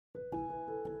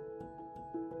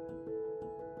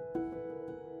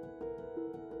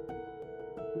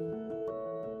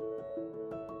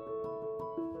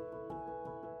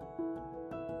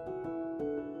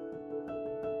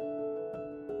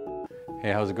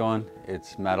Hey, how's it going?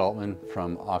 It's Matt Altman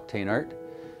from Octane Art.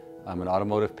 I'm an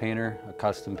automotive painter, a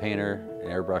custom painter, an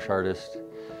airbrush artist,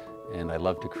 and I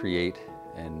love to create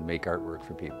and make artwork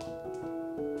for people.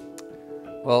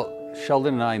 Well,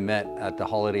 Sheldon and I met at the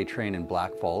holiday train in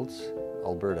Black Falls,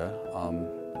 Alberta.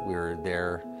 We were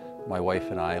there, my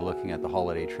wife and I, looking at the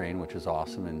holiday train, which is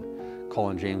awesome, and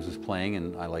Colin James was playing,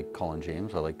 and I like Colin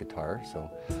James, I like guitar,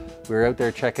 so we were out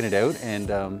there checking it out,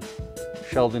 and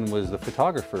Sheldon was the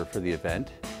photographer for the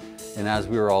event, and as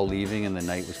we were all leaving and the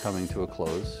night was coming to a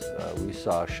close, we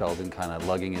saw Sheldon kind of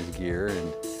lugging his gear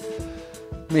and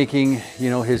making,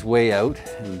 his way out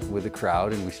and with the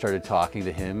crowd, and we started talking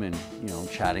to him and,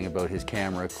 chatting about his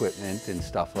camera equipment and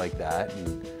stuff like that,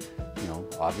 and,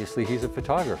 obviously he's a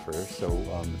photographer, so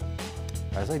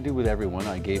as I do with everyone,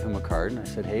 I gave him a card and I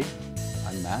said, hey,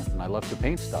 I'm Matt and I love to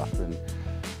paint stuff, and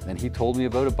then he told me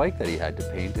about a bike that he had to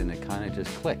paint, and it kind of just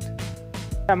clicked.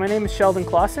 My name is Sheldon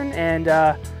Klassen, and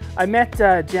I met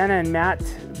Jenna and Matt.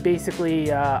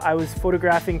 Basically, I was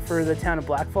photographing for the town of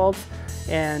Black Falls,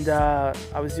 and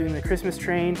I was doing the Christmas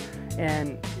train,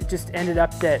 and it just ended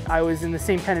up that I was in the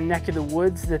same kind of neck of the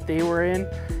woods that they were in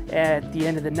at the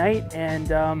end of the night,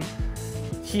 and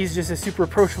he's just a super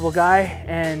approachable guy,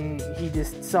 and he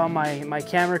just saw my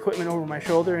camera equipment over my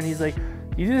shoulder, and he's like,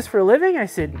 "You do this for a living?" I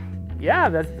said,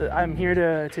 "Yeah, I'm here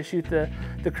to shoot the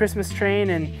Christmas train,"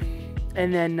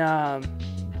 and then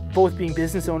both being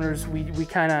business owners, we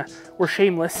kind of were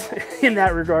shameless in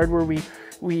that regard, where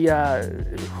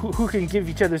who can give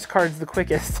each other's cards the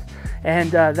quickest,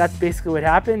 and that's basically what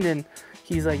happened. And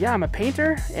he's like, "Yeah, I'm a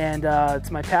painter, and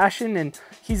it's my passion," and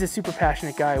he's a super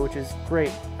passionate guy, which is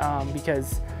great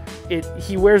because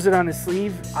he wears it on his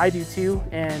sleeve. I do too,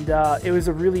 and it was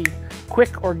a really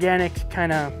quick, organic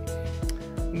kind of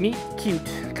meet cute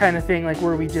kind of thing, like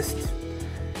where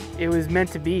it was meant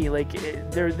to be. Like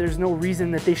there's no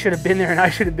reason that they should have been there and I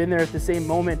should have been there at the same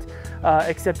moment,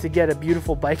 except to get a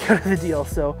beautiful bike out of the deal.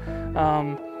 So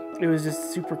it was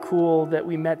just super cool that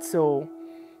we met so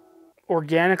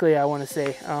organically, I want to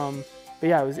say. But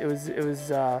yeah, it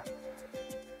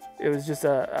was just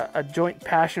a joint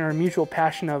passion or a mutual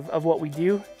passion of what we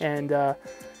do, and a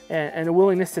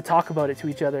willingness to talk about it to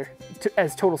each other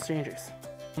as total strangers.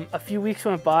 A few weeks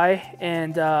went by,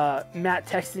 and Matt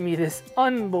texted me this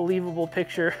unbelievable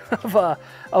picture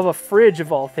of a fridge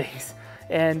of all things,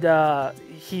 and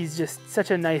he's just such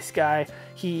a nice guy.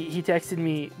 He texted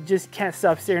me, "Just can't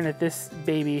stop staring at this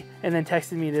baby," and then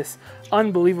texted me this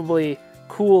unbelievably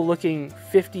cool looking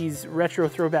 50s retro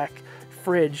throwback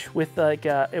fridge with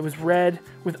it was red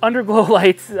with underglow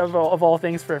lights of all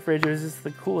things for a fridge. It was just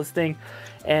the coolest thing,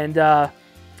 and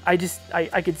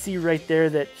I could see right there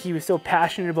that he was so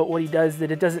passionate about what he does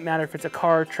that it doesn't matter if it's a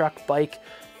car, truck, bike,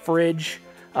 fridge.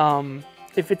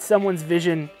 If it's someone's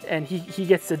vision and he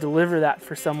gets to deliver that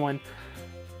for someone,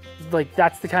 like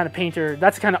that's the kind of painter,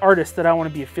 that's the kind of artist that I want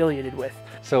to be affiliated with.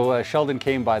 So Sheldon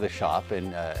came by the shop,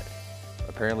 and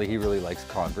apparently he really likes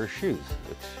Converse shoes,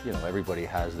 which, everybody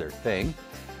has their thing.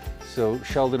 So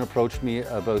Sheldon approached me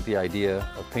about the idea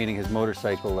of painting his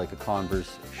motorcycle like a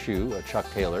Converse shoe, a Chuck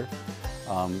Taylor,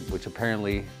 which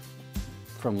apparently,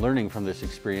 from learning from this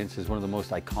experience, is one of the most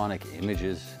iconic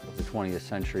images of the 20th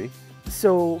century.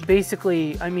 So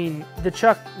basically, I mean, the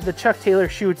Chuck Taylor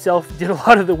shoe itself did a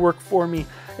lot of the work for me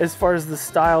as far as the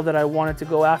style that I wanted to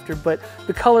go after, but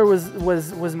the color was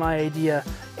my idea,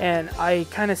 and I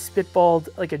kind of spitballed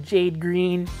like a jade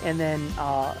green, and then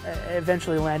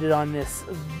eventually landed on this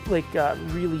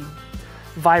really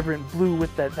vibrant blue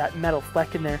with that metal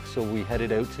fleck in there. So we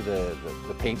headed out to the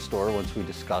paint store once we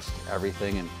discussed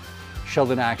everything, and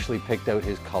Sheldon actually picked out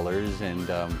his colors and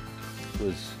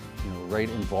was right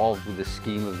involved with the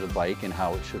scheme of the bike and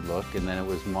how it should look, and then it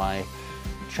was my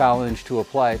challenge to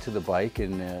apply it to the bike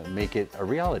and make it a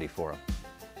reality for him.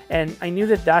 And I knew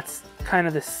that that's kind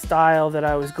of the style that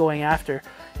I was going after,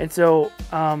 and so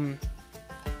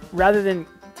rather than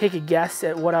take a guess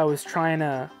at what I was trying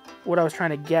to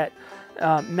get,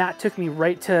 Matt took me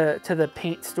right to the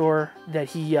paint store that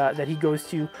he goes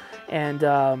to, and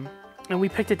we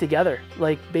picked it together.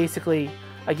 Like basically,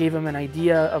 I gave him an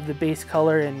idea of the base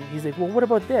color, and he's like, "Well, what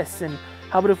about this? And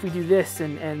how about if we do this?"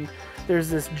 And there's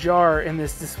this jar in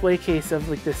this display case of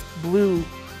like this blue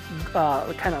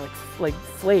kind of like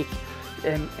flake,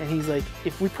 and he's like,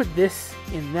 "If we put this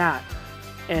in that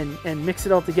and mix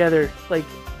it all together, like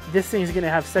this thing's gonna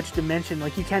have such dimension,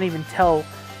 like you can't even tell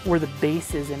where the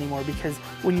base is anymore, because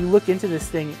when you look into this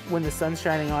thing when the sun's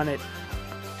shining on it,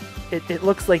 it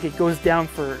looks like it goes down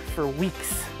for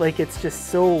weeks. Like it's just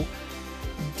so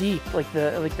deep, like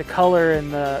the color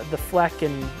and the fleck,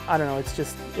 and I don't know,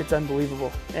 it's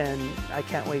unbelievable, and I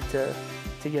can't wait to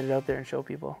to get it out there and show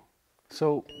people.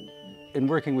 So in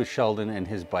working with Sheldon and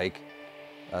his bike,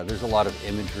 there's a lot of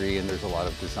imagery and there's a lot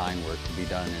of design work to be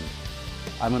done. And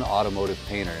I'm an automotive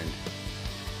painter, and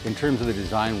in terms of the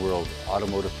design world,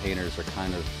 automotive painters are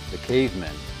kind of the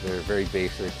cavemen. They're very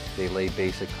basic, they lay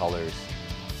basic colors.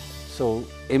 So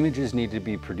images need to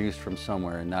be produced from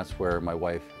somewhere, and that's where my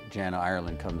wife, Jana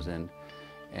Ireland, comes in.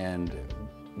 And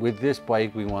with this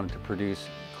bike, we wanted to produce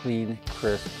clean,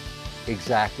 crisp,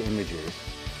 exact images.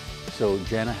 So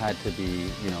Jana had to be,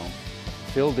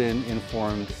 filled in,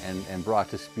 informed, and brought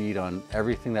to speed on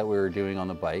everything that we were doing on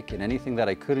the bike, and anything that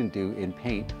I couldn't do in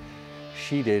paint,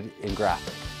 she did in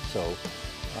graphic. So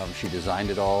she designed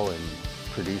it all and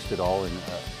produced it all in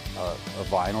a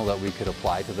vinyl that we could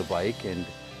apply to the bike and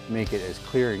make it as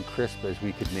clear and crisp as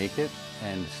we could make it,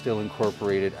 and still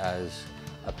incorporate it as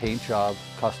a paint job,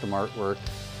 custom artwork,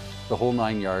 the whole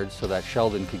 9 yards, so that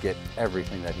Sheldon could get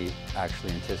everything that he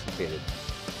actually anticipated.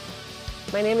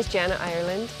 My name is Jana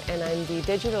Ireland, and I'm the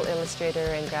digital illustrator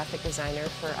and graphic designer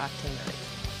for Octane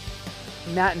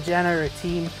Art. Matt and Jana are a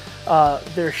team.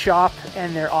 Their shop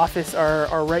and their office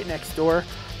are right next door.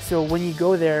 So when you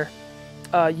go there,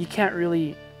 you can't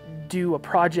really do a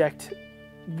project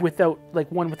without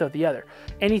one without the other.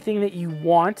 Anything that you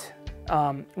want,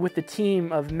 with the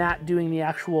team of Matt doing the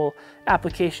actual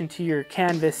application to your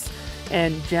canvas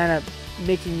and Jana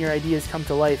making your ideas come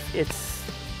to life,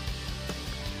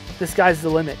 the sky's the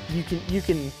limit. You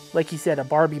can, like he said, a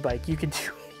Barbie bike. You can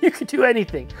do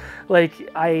anything.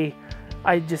 Like I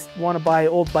just want to buy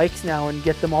old bikes now and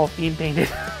get them all theme painted.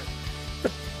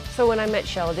 So when I met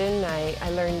Sheldon, I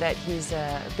learned that he's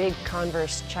a big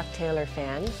Converse Chuck Taylor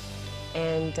fan,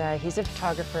 and he's a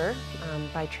photographer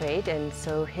by trade, and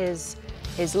so his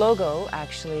logo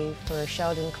actually for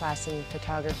Sheldon Klassen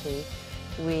Photography,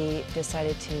 we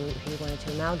decided he wanted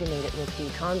to amalgamate it with the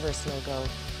Converse logo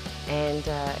and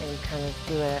kind of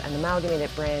do an amalgamated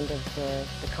brand of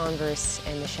the Converse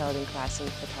and the Sheldon Klassen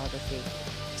Photography.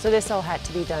 So this all had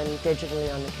to be done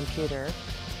digitally on the computer,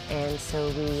 and so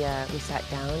we sat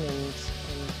down and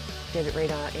did it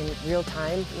right in real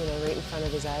time, right in front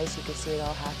of his eyes. You could see it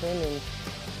all happen,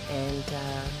 and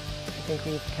I think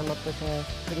we've come up with a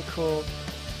pretty cool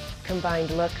combined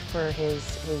look for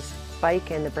his bike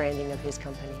and the branding of his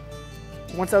company.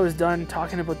 Once I was done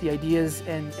talking about the ideas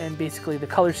and basically the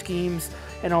color schemes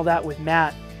and all that with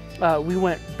Matt,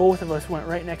 both of us went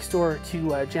right next door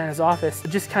to Jana's office,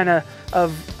 just kind of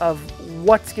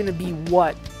what's going to be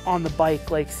what on the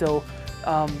bike. Like, so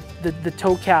the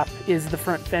toe cap is the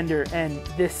front fender, and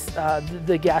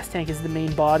the gas tank is the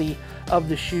main body of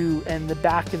the shoe, and the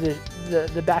back of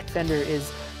the back fender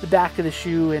is the back of the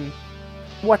shoe, and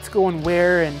what's going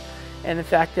where, and the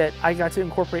fact that I got to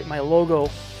incorporate my logo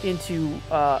into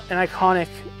an iconic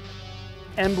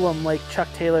emblem like Chuck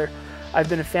Taylor. I've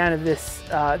been a fan of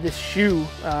this shoe,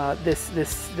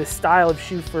 this style of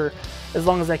shoe for as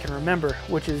long as I can remember,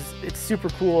 which is, it's super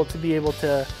cool to be able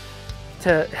to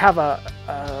have a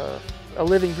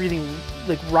living, breathing,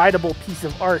 rideable piece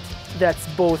of art that's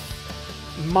both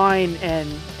mine and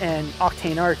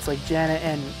Octane Art's, like Jana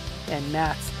and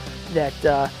Matt's.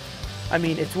 That I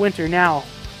mean, it's winter now,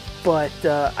 but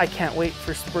I can't wait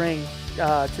for spring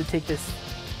to take this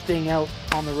thing out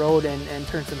on the road and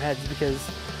turn some heads, because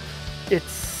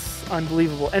it's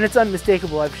unbelievable and it's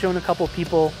unmistakable. I've shown a couple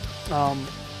people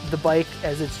the bike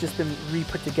as it's just been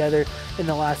re-put together in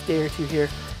the last day or two here,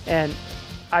 and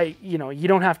you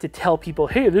don't have to tell people,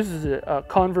 hey, this is a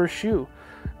Converse shoe.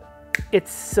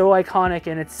 It's so iconic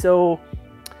and it's so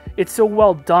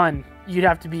well done. You'd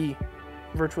have to be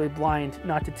virtually blind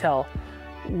not to tell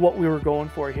what we were going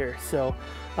for here. So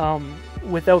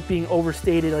without being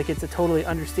overstated, it's a totally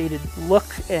understated look,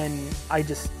 and I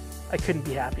couldn't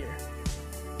be happier.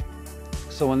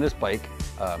 So on this bike,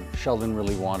 Sheldon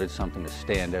really wanted something to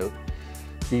stand out,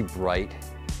 be bright,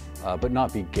 but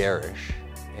not be garish.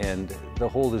 And the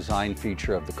whole design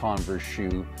feature of the Converse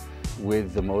shoe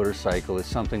with the motorcycle is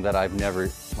something that I've never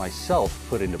myself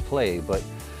put into play, but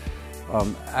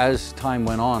as time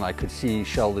went on, I could see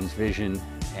Sheldon's vision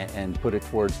and put it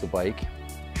towards the bike.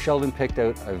 Sheldon picked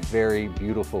out a very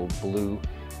beautiful blue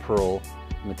pearl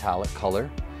metallic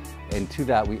color, and to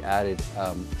that we added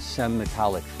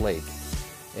semi-metallic flake.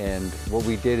 And what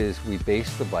we did is we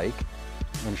based the bike,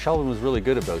 and Sheldon was really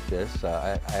good about this.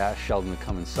 I asked Sheldon to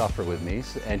come and suffer with me,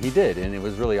 and he did, and it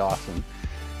was really awesome.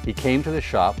 He came to the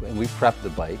shop and we prepped the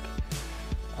bike.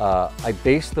 I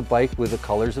based the bike with the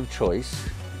colors of choice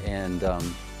and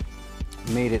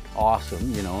made it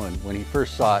awesome, and when he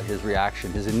first saw it,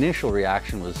 his initial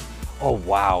reaction was, oh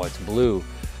wow, it's blue.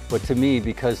 But to me,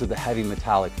 because of the heavy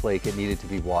metallic flake, it needed to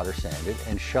be water sanded,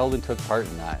 and Sheldon took part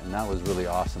in that, and that was really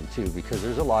awesome too, because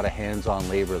there's a lot of hands-on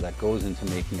labor that goes into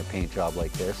making a paint job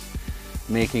like this.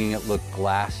 Making it look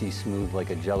glassy, smooth like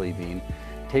a jelly bean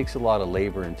takes a lot of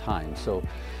labor and time. So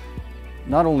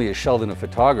not only is Sheldon a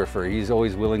photographer, he's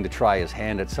always willing to try his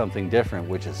hand at something different,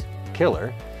 which is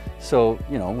killer. So,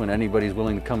 you know, when anybody's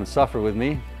willing to come and suffer with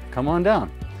me, come on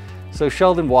down. So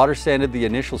Sheldon water sanded the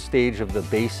initial stage of the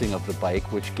basing of the bike,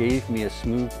 which gave me a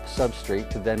smooth substrate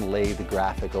to then lay the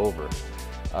graphic over.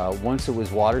 Once it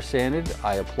was water sanded,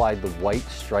 I applied the white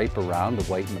stripe around, the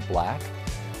white and the black,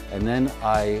 and then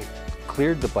I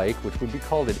cleared the bike, which would be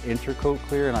called an intercoat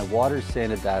clear, and I water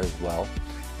sanded that as well.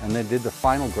 And then did the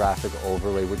final graphic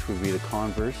overlay, which would be the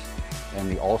Converse and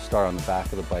the All-Star on the back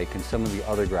of the bike, and some of the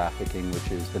other graphicing,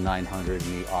 which is the 900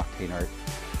 and the Octane Art.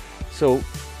 So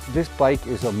this bike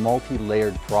is a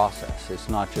multi-layered process. It's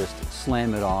not just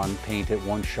slam it on, paint it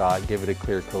one shot, give it a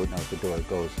clear coat, and out the door it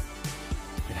goes.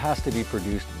 It has to be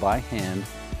produced by hand,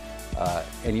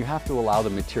 and you have to allow the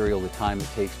material the time it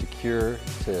takes to cure,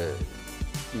 to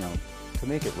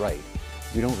make it right.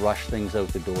 We don't rush things out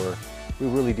the door. We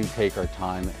really do take our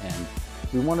time, and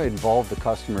we want to involve the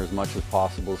customer as much as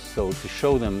possible, so to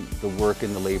show them the work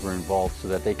and the labor involved so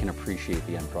that they can appreciate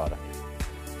the end product.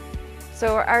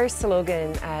 So our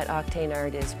slogan at Octane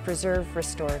Art is preserve,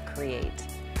 restore, create.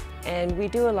 And we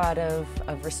do a lot of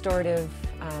restorative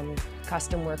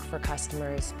custom work for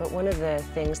customers, but one of the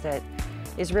things that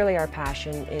is really our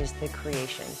passion is the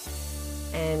creation.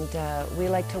 And we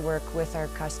like to work with our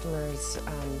customers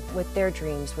with their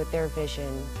dreams, with their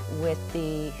vision, with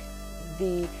the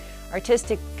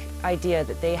artistic idea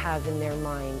that they have in their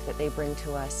mind that they bring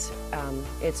to us.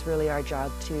 It's really our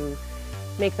job to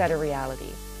make that a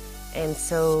reality. And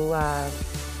so,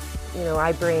 you know,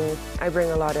 I bring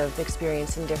a lot of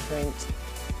experience in different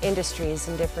industries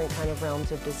and different kind of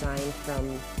realms of design,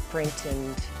 from print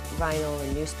and vinyl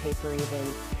and newspaper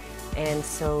even. And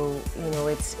so, you know,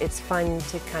 it's fun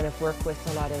to kind of work with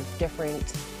a lot of different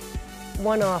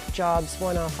one-off jobs,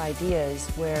 one-off ideas,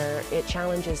 where it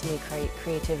challenges me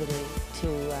creatively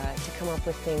to come up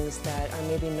with things that are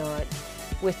maybe not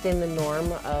within the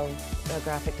norm of a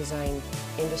graphic design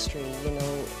industry. You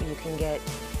know, you can get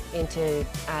into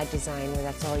ad design where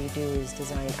that's all you do is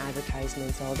design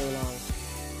advertisements all day long.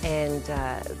 And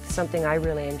something I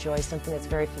really enjoy, something that's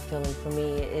very fulfilling for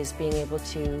me, is being able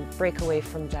to break away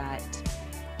from that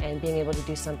and being able to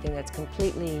do something that's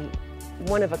completely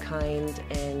one of a kind,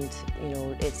 and you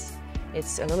know,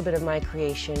 it's a little bit of my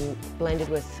creation blended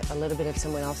with a little bit of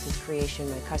someone else's creation,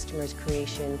 my customer's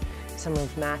creation, some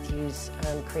of Matthew's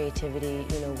creativity.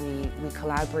 You know, we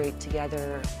collaborate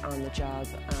together on the job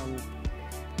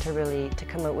to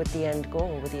come out with the end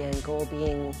goal,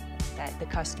 being that the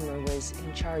customer was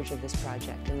in charge of this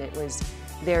project, and it was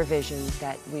their vision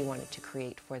that we wanted to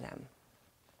create for them.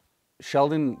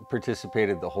 Sheldon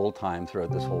participated the whole time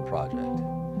throughout this whole project.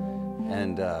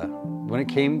 And when it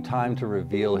came time to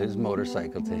reveal his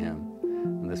motorcycle to him,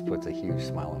 and this puts a huge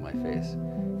smile on my face,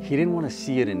 he didn't want to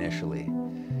see it initially.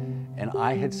 And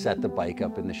I had set the bike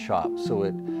up in the shop, so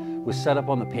it was set up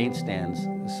on the paint stands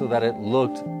so that it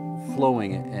looked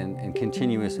flowing and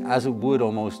continuous, as it would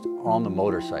almost on the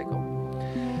motorcycle.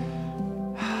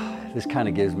 This kind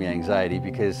of gives me anxiety,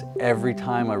 because every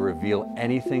time I reveal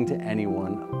anything to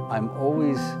anyone, I'm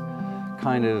always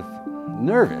kind of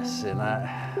nervous, and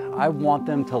I want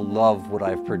them to love what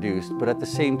I've produced, but at the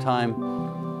same time,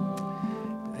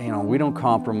 you know, we don't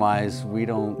compromise, we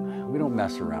don't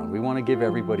mess around. We want to give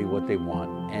everybody what they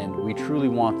want, and we truly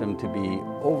want them to be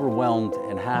overwhelmed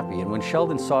and happy. And when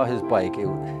Sheldon saw his bike, it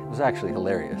was actually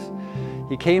hilarious.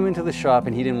 He came into the shop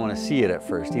and he didn't want to see it at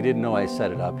first. He didn't know I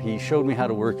set it up. He showed me how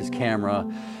to work his camera,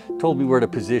 told me where to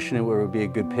position it, where it would be a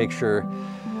good picture.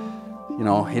 You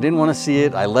know, he didn't want to see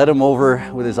it. I led him over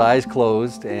with his eyes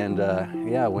closed, and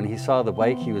yeah, when he saw the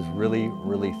bike, he was really,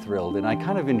 really thrilled. And I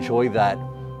kind of enjoy that,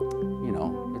 you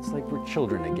know, it's like we're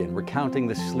children again. We're counting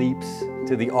the sleeps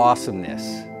to the awesomeness,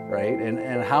 right?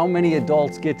 And how many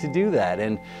adults get to do that?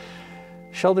 And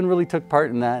Sheldon really took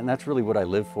part in that, and that's really what I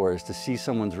live for, is to see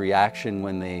someone's reaction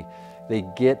when they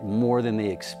get more than they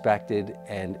expected,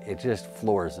 and it just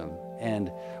floors them.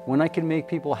 And when I can make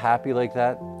people happy like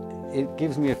that, it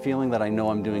gives me a feeling that I know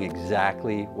I'm doing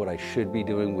exactly what I should be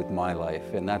doing with my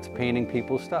life, and that's painting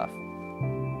people's stuff.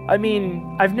 I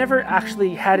mean, I've never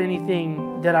actually had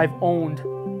anything that I've owned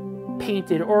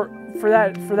painted, or for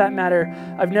that matter,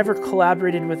 I've never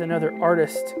collaborated with another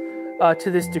artist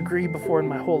to this degree before in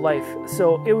my whole life.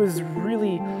 So it was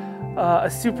really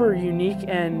a super unique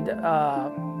and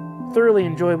thoroughly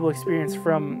enjoyable experience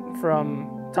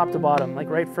from top to bottom, like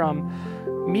right from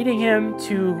meeting him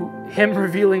to him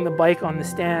revealing the bike on the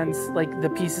stands, like the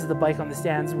pieces of the bike on the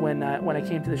stands when I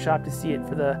came to the shop to see it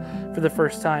for the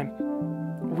first time.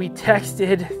 We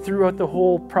texted throughout the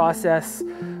whole process.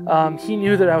 He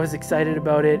knew that I was excited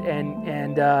about it,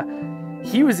 and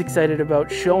he was excited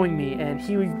about showing me, and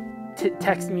he would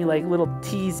text me like little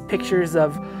tease pictures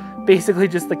of basically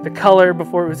just like the color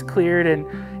before it was cleared, and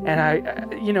I,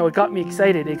 you know, it got me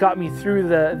excited. It got me through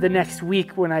the next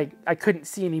week when I couldn't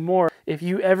see anymore. If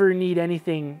you ever need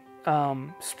anything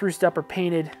spruced up or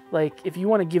painted, like if you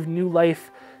want to give new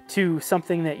life to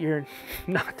something that you're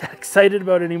not that excited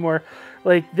about anymore,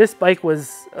 like this bike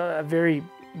was a very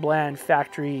bland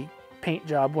factory paint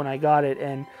job when I got it,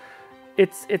 and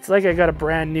it's like I got a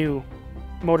brand new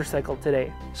motorcycle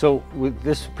today. So with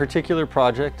this particular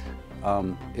project,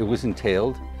 it was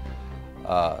entailed.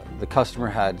 The customer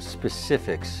had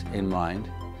specifics in mind,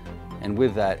 and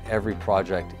with that, every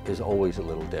project is always a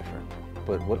little different.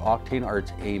 But what Octane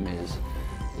Art's aim is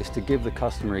to give the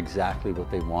customer exactly what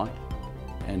they want,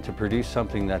 and to produce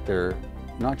something that they're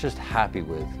not just happy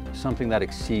with, something that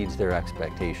exceeds their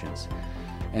expectations.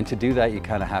 And to do that, you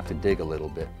kind of have to dig a little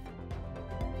bit.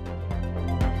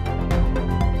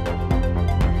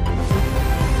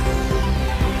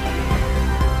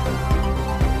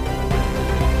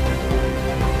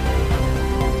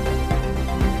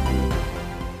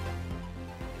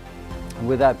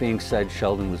 With that being said,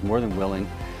 Sheldon was more than willing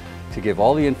to give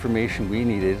all the information we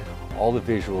needed, all the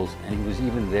visuals, and he was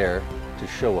even there to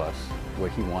show us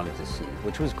what he wanted to see,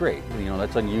 which was great. You know,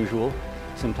 that's unusual.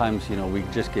 Sometimes, you know, we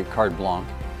just get carte blanche,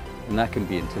 and that can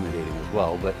be intimidating as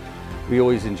well, but we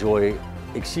always enjoy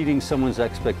exceeding someone's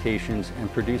expectations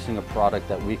and producing a product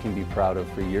that we can be proud of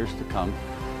for years to come.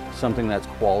 Something that's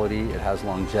quality, it has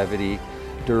longevity,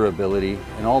 durability,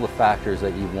 and all the factors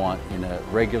that you want in a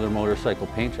regular motorcycle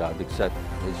paint job, except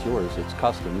it's yours, it's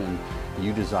custom, and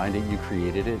you designed it, you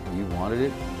created it, you wanted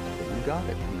it, but you got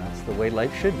it, and that's the way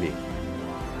life should be.